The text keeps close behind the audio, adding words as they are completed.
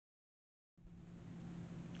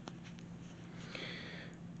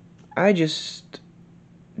I just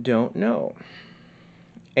don't know.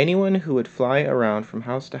 Anyone who would fly around from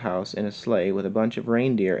house to house in a sleigh with a bunch of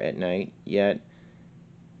reindeer at night, yet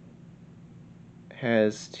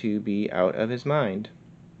has to be out of his mind.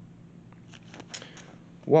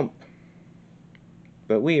 Wump.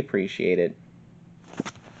 But we appreciate it.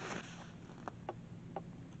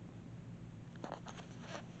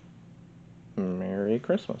 Merry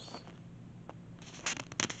Christmas.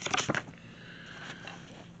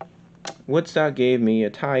 Woodstock gave me a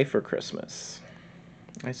tie for Christmas.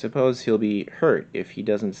 I suppose he'll be hurt if he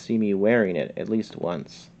doesn't see me wearing it at least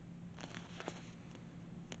once.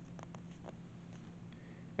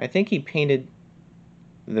 I think he painted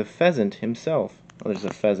the pheasant himself. Oh, there's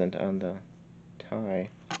a pheasant on the tie.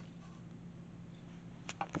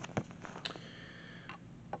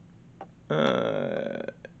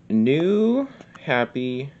 New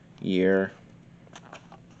Happy Year.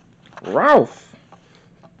 Ralph!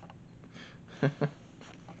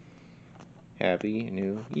 Happy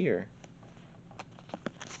New Year.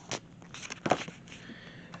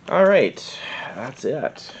 Alright, that's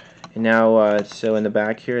it. And now, so in the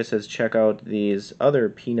back here it says check out these other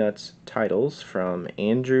Peanuts titles from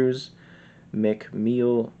Andrews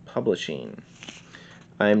McMeel Publishing.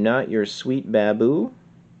 I'm Not Your Sweet Baboo,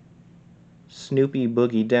 Snoopy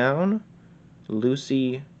Boogie Down,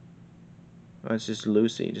 Lucy, oh, it's just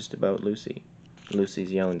Lucy, just about Lucy.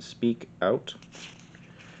 Lucy's yelling, speak out.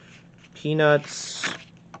 Peanuts,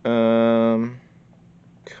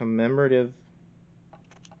 commemorative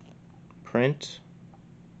print.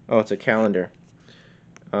 Oh, it's a calendar.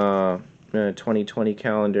 2020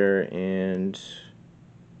 calendar and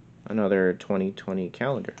another 2020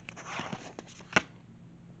 calendar.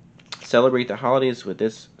 Celebrate the holidays with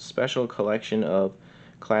this special collection of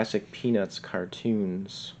classic Peanuts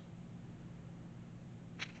cartoons.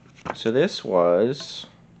 So this was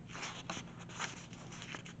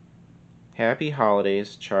Happy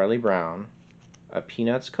Holidays, Charlie Brown, a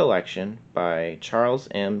Peanuts collection by Charles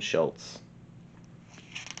M. Schulz.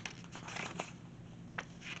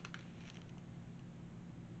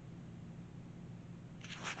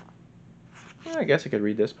 I guess I could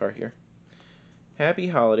read this part here. Happy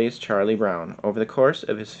Holidays, Charlie Brown. Over the course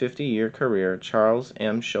of his 50-year career, Charles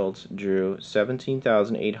M. Schulz drew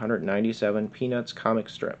 17,897 Peanuts comic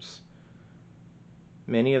strips.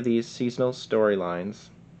 Many of these seasonal storylines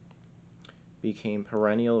became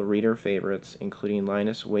perennial reader favorites, including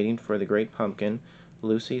Linus waiting for the Great Pumpkin,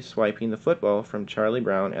 Lucy swiping the football from Charlie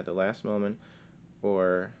Brown at the last moment,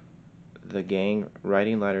 or the gang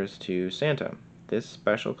writing letters to Santa. This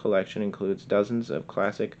special collection includes dozens of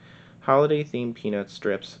classic holiday-themed Peanuts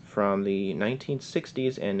strips from the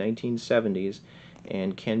 1960s and 1970s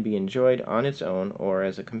and can be enjoyed on its own or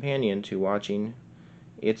as a companion to watching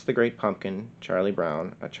It's the Great Pumpkin, Charlie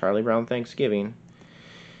Brown, A Charlie Brown Thanksgiving,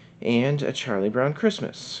 and A Charlie Brown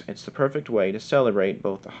Christmas. It's the perfect way to celebrate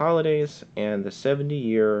both the holidays and the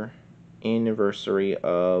 70-year anniversary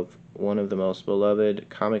of one of the most beloved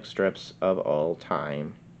comic strips of all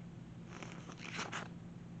time.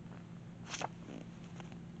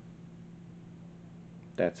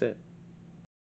 That's it.